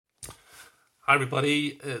Hi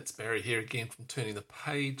everybody, it's Barry here again from Turning the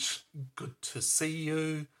Page. Good to see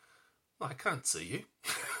you. I can't see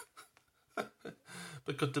you,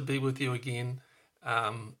 but good to be with you again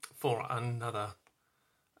for another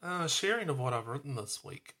sharing of what I've written this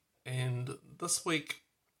week. And this week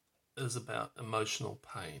is about emotional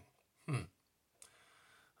pain.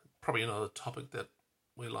 Probably not a topic that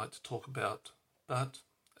we like to talk about, but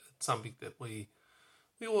it's something that we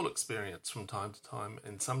all experience from time to time,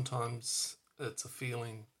 and sometimes it's a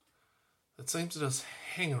feeling that seems to just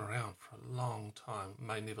hang around for a long time,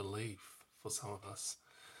 may never leave for some of us.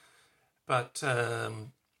 But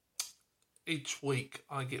each week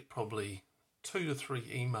I get probably 2 to 3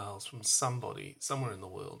 emails from somebody somewhere in the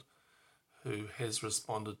world who has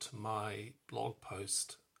responded to my blog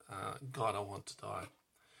post, God, I Want to Die.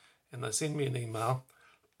 And they send me an email.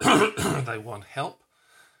 They want help.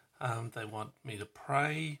 They want me to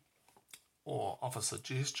pray or offer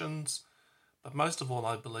suggestions. But most of all,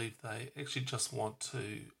 I believe they actually just want to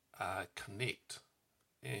connect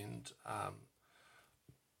and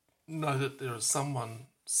know that there is someone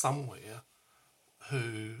somewhere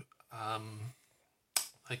who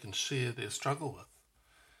they can share their struggle with.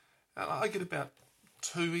 I get about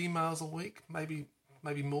 2 emails a week, maybe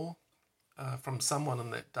more, from someone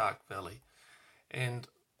in that dark valley. And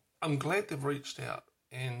I'm glad they've reached out.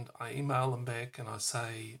 And I email them back and I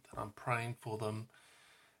say that I'm praying for them.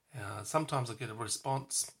 Sometimes I get a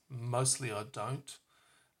response. Mostly I don't.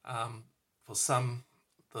 For some,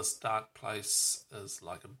 this dark place is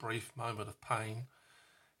like a brief moment of pain.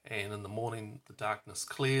 And in the morning, the darkness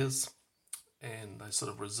clears and they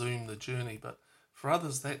sort of resume the journey. But for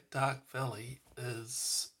others, that dark valley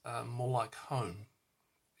is more like home.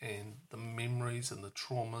 And the memories and the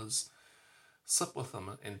traumas sit with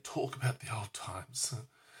them and talk about the old times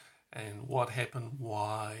and what happened,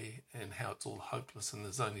 why, and how it's all hopeless and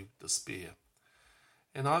there's only despair.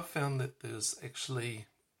 And I've found that there's actually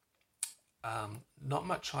not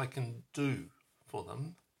much I can do for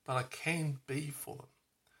them, but I can be for them.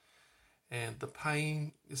 And the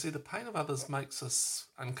pain, you see, the pain of others makes us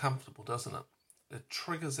uncomfortable, doesn't it? It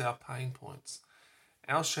triggers our pain points,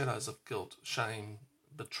 our shadows of guilt, shame,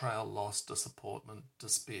 betrayal, loss, disappointment,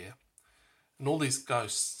 despair. And all these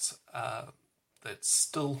ghosts that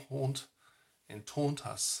still haunt and taunt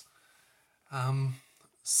us,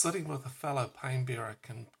 sitting with a fellow pain bearer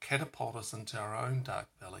can catapult us into our own dark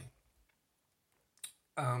valley.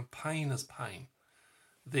 Pain is pain.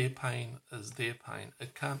 Their pain is their pain.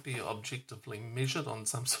 It can't be objectively measured on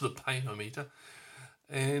some sort of painometer,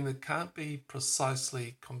 and it can't be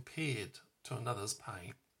precisely compared to another's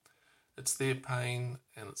pain. It's their pain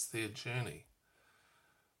and it's their journey.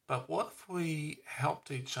 But what if we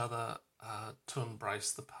helped each other to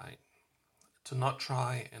embrace the pain, to not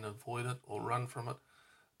try and avoid it or run from it,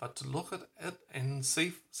 but to look at it and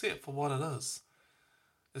see it for what it is?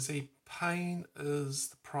 You see, pain is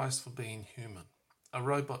the price for being human. A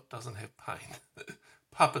robot doesn't have pain.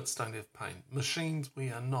 Puppets don't have pain. Machines, we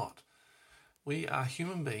are not. We are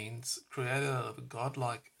human beings created out of a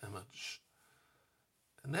godlike image.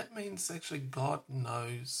 And that means actually God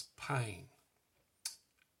knows pain.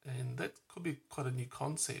 And that could be quite a new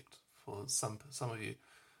concept for some of you.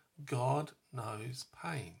 God knows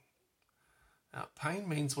pain. Now, pain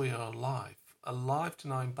means we are alive to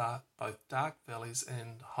knowing both dark valleys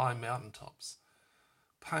and high mountaintops.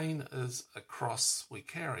 Pain is a cross we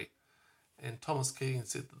carry. And Thomas Keating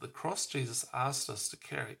said that the cross Jesus asked us to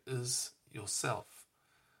carry is yourself.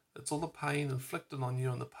 It's all the pain inflicted on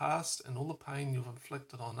you in the past and all the pain you've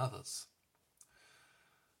inflicted on others.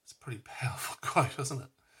 It's a pretty powerful quote, isn't it?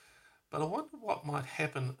 But I wonder what might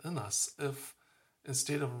happen in us if,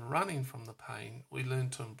 instead of running from the pain, we learn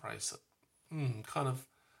to embrace it. Kind of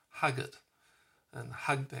hug it and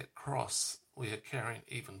hug that cross we are carrying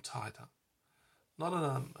even tighter. Not in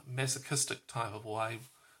a masochistic type of way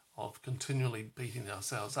of continually beating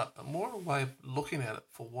ourselves up, but more a way of looking at it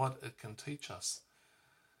for what it can teach us.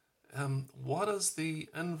 What is the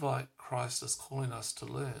invite Christ is calling us to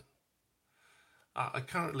learn? I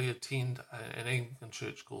currently attend an Anglican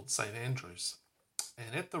church called St. Andrew's,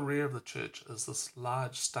 and at the rear of the church is this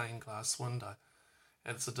large stained glass window,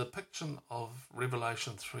 and it's a depiction of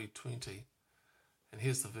Revelation 3:20. And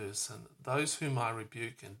here's the verse: "And those whom I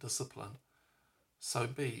rebuke and discipline, so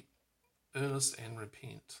be earnest and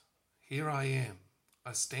repent. Here I am.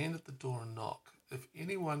 I stand at the door and knock. If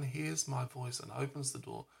anyone hears my voice and opens the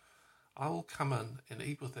door, I will come in and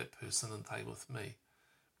eat with that person and they with me."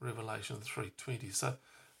 Revelation 3:20. So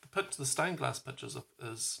the stained glass picture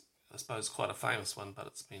is, I suppose, quite a famous one, but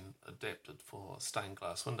it's been adapted for a stained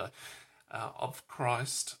glass window of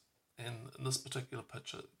Christ And in this particular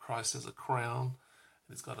picture, Christ has a crown, and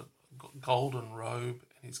he's got a golden robe,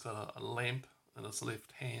 and he's got a lamp in his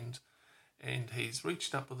left hand, and he's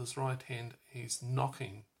reached up with his right hand, he's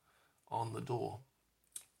knocking on the door,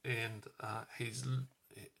 and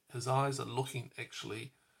his eyes are looking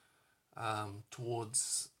actually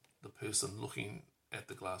towards the person looking at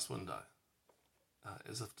the glass window,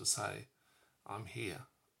 as if to say, I'm here,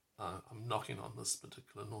 I'm knocking on this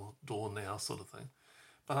particular door now, sort of thing.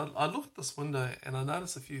 But I look at this window and I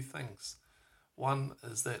notice a few things. One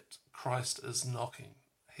is that Christ is knocking.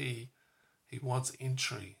 He wants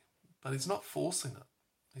entry, but he's not forcing it.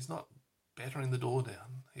 He's not battering the door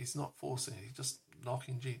down. He's not forcing it. He's just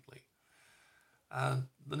knocking gently.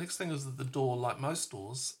 The next thing is that the door, like most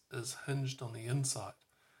doors, is hinged on the inside.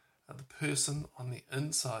 The person on the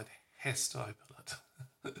inside has to open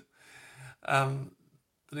it.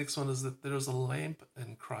 The next one is that there is a lamp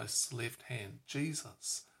in Christ's left hand.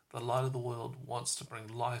 Jesus, the light of the world, wants to bring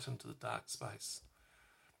light into the dark space.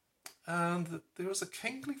 And that there is a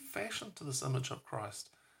kingly fashion to this image of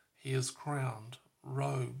Christ. He is crowned,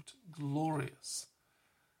 robed, glorious.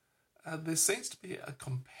 There seems to be a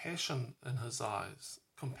compassion in his eyes.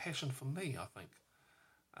 Compassion for me, I think.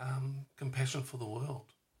 Compassion for the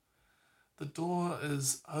world. The door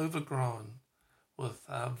is overgrown with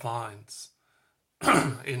vines.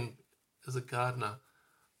 And as a gardener,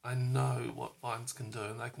 I know what vines can do,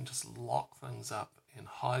 and they can just lock things up and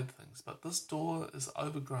hide things. But this door is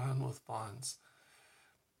overgrown with vines.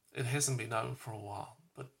 It hasn't been open for a while,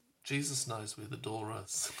 but Jesus knows where the door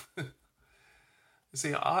is. You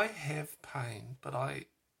see, I have pain, but I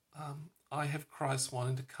have Christ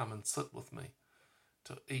wanting to come and sit with me,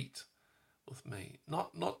 to eat with me.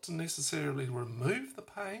 Not to necessarily remove the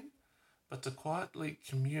pain, but to quietly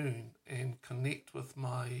commune and connect with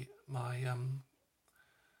my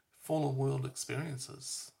fallen world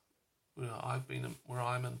experiences, where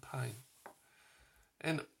I'm in pain.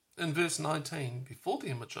 And in verse 19, before the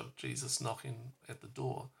image of Jesus knocking at the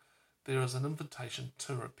door, there is an invitation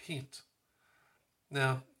to repent.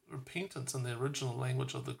 Now, repentance in the original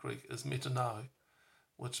language of the Greek is metanoia,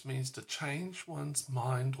 which means to change one's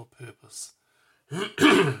mind or purpose.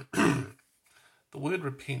 The word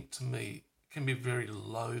repent to me can be a very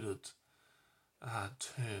loaded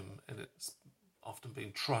term, and it's often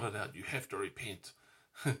been trotted out. You have to repent.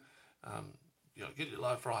 Get your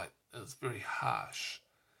life right. It's very harsh.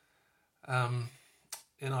 And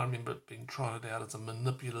I remember it being trotted out as a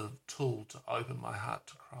manipulative tool to open my heart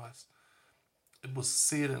to Christ. It was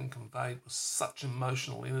said and conveyed with such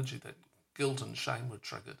emotional energy that guilt and shame were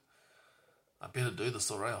triggered. I better do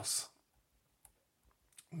this or else.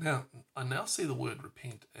 Now, I now see the word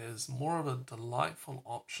repent as more of a delightful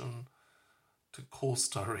option to course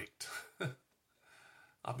direct.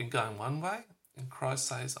 I've been going one way, and Christ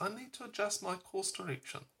says, I need to adjust my course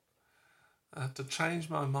direction, to change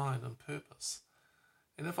my mind and purpose.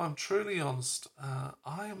 And if I'm truly honest,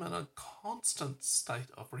 I am in a constant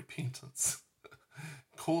state of repentance,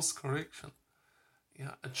 course correction.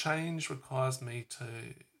 A change requires me to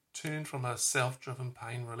turn from our self-driven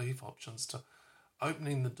pain relief options to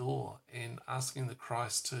opening the door and asking the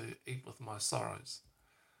Christ to eat with my sorrows.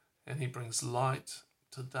 And he brings light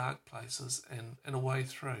to dark places and a way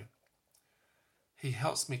through. He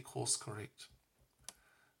helps me course correct.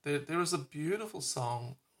 There is a beautiful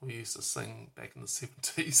song we used to sing back in the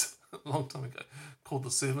 70s, a long time ago, called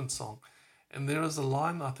the Servant Song. And there is a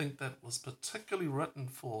line, I think, that was particularly written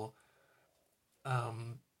for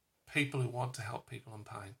people who want to help people in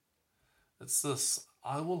pain. It's this: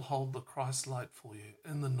 I will hold the Christ light for you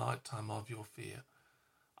in the night time of your fear.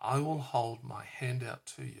 I will hold my hand out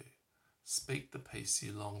to you. Speak the peace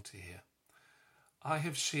you long to hear. I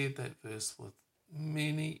have shared that verse with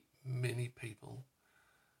many, many people.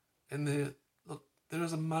 And there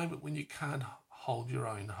is a moment when you can't hold your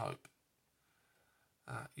own hope.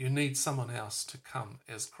 You need someone else to come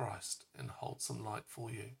as Christ and hold some light for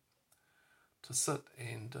you. To sit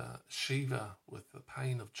and shiver with the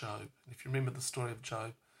pain of Job. And if you remember the story of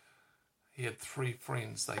Job, he had 3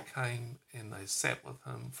 friends. They came and they sat with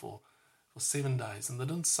him for 7 days, and they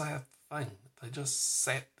didn't say a thing. They just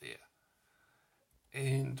sat there.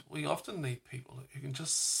 And we often need people who can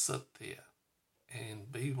just sit there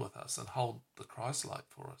and be with us and hold the Christ light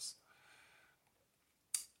for us.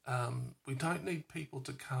 We don't need people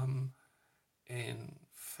to come and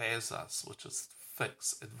faz us, which is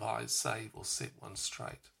fix, advise, save, or set one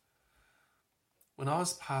straight. When I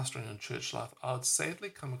was pastoring in church life, I would sadly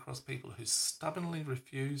come across people who stubbornly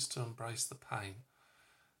refused to embrace the pain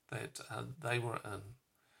that they were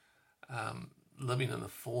in, living in a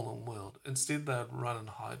fallen world. Instead, they would run and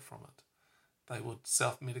hide from it. they would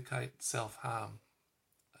self-medicate, self-harm.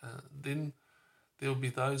 Then there would be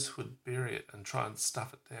those who would bury it and try and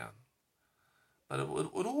stuff it down. But it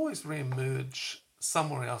would always re-emerge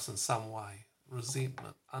somewhere else in some way.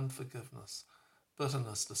 Resentment, unforgiveness,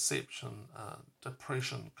 bitterness, deception,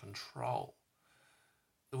 depression, control.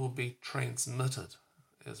 It will be transmitted,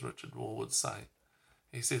 as Richard Rohr would say.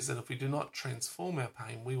 He says that if we do not transform our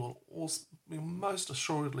pain, we will most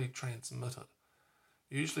assuredly transmit it,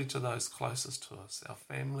 usually to those closest to us, our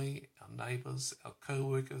family, our neighbours, our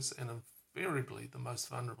co-workers, and invariably the most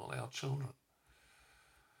vulnerable, our children.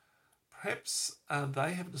 Perhaps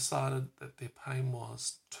they have decided that their pain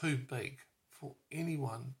was too big for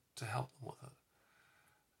anyone to help them with it.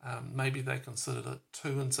 Maybe they considered it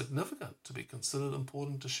too insignificant to be considered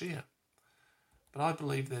important to share. But I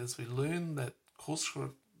believe that as we learn that course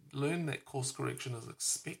correction is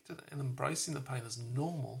expected and embracing the pain is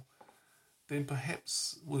normal, then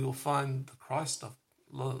perhaps we will find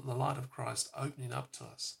the light of Christ opening up to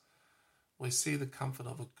us. We see the comfort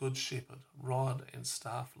of a good shepherd, rod and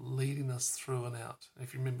staff, leading us through and out.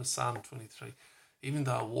 If you remember Psalm 23, even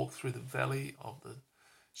though I walk through the valley of the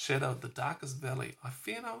shadow of the darkest valley, I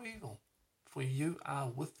fear no evil, for you are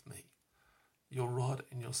with me. Your rod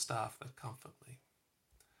and your staff, that comfort me.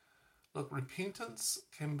 Look, repentance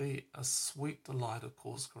can be a sweet delight of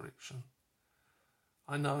course correction.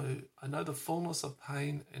 I know the fullness of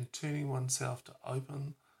pain and turning oneself to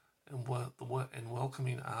open and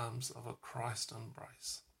welcoming arms of a Christ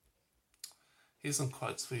embrace. Here's some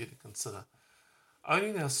quotes for you to consider.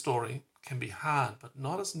 Owning our story can be hard, but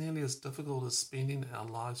not as nearly as difficult as spending our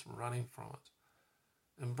lives running from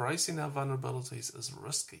it. Embracing our vulnerabilities is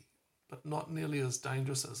risky, but not nearly as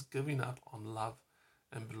dangerous as giving up on love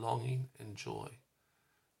and belonging and joy.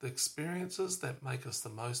 The experiences that make us the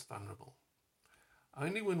most vulnerable.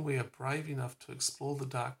 Only when we are brave enough to explore the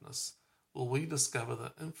darkness will we discover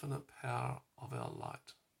the infinite power of our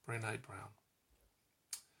light. Brené Brown.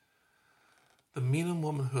 The men and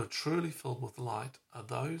women who are truly filled with light are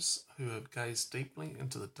those who have gazed deeply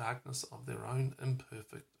into the darkness of their own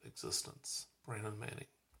imperfect existence. Brennan Manning.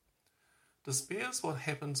 Despair is what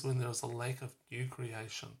happens when there is a lack of new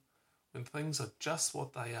creation, when things are just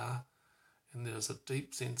what they are and there is a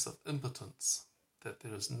deep sense of impotence, that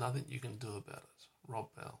there is nothing you can do about it. Rob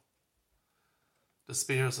Bell.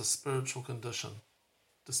 Despair is a spiritual condition.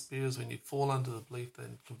 Despair is when you fall under the belief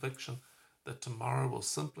and conviction that tomorrow will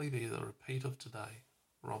simply be the repeat of today.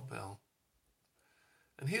 Rob Bell.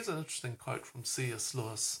 And here's an interesting quote from C.S.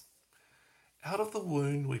 Lewis. Out of the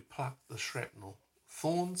wound we pluck the shrapnel,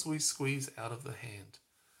 thorns we squeeze out of the hand,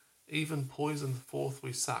 even poison forth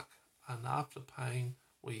we suck, and after pain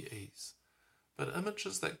we ease. But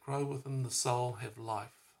images that grow within the soul have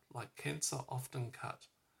life, like cancer often cut,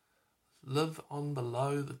 live on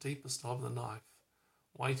below the deepest of the knife,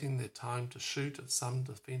 waiting their time to shoot at some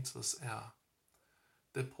defenceless hour.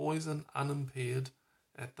 Their poison unimpaired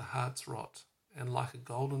at the heart's rot, and like a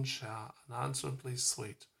golden shower unanswerably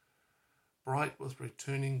sweet, bright with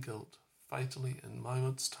returning guilt, fatally in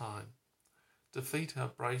moments' time, defeat our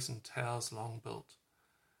brazen towers long built,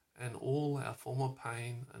 and all our former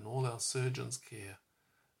pain and all our surgeon's care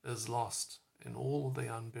is lost, and all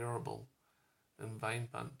the unbearable in vain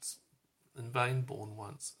born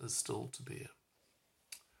once is still to bear.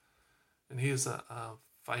 And here's a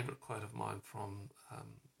favourite quote of mine from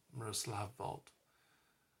Miroslav Volf.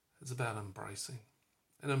 It's about embracing.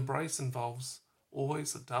 An embrace involves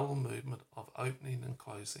always a double movement of opening and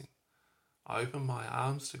closing. I open my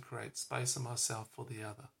arms to create space in myself for the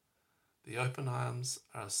other. The open arms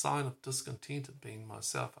are a sign of discontent at being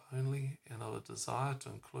myself only and of a desire to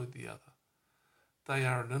include the other. They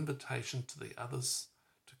are an invitation to the others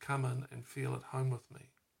to come in and feel at home with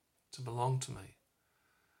me, to belong to me.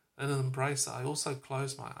 In an embrace, I also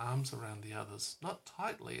close my arms around the others, not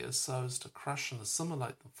tightly so as to crush and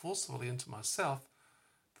assimilate them forcefully into myself,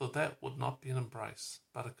 for that would not be an embrace,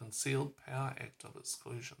 but a concealed power act of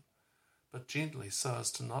exclusion, but gently so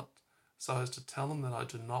as to tell them that I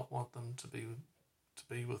do not want them to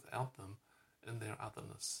be without them in their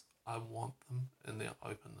otherness. I want them in their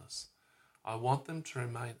openness. I want them to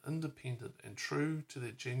remain independent and true to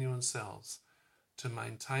their genuine selves, to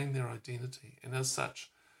maintain their identity, and as such,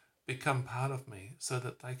 become part of me so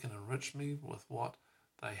that they can enrich me with what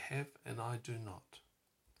they have and I do not.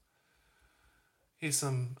 Here's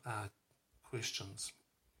some questions.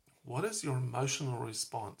 What is your emotional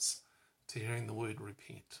response to hearing the word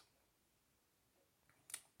repent?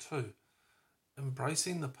 2.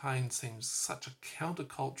 Embracing the pain seems such a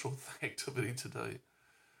countercultural activity to do.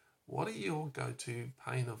 What are your go-to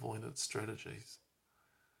pain avoidance strategies?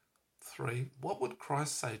 3. What would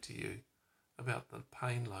Christ say to you about the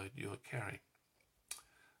pain load you are carrying.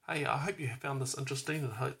 Hey, I hope you found this interesting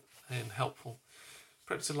and helpful.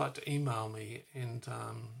 Perhaps you'd like to email me and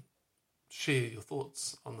share your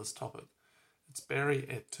thoughts on this topic. It's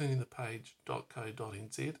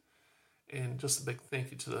barry@turningthepage.co.nz, and just a big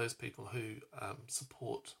thank you to those people who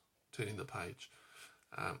support Turning the Page.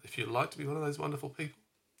 If you'd like to be one of those wonderful people,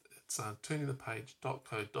 it's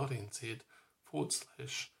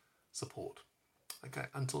turningthepage.co.nz/support. Okay,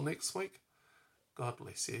 until next week, God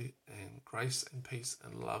bless you, and grace and peace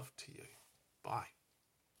and love to you. Bye.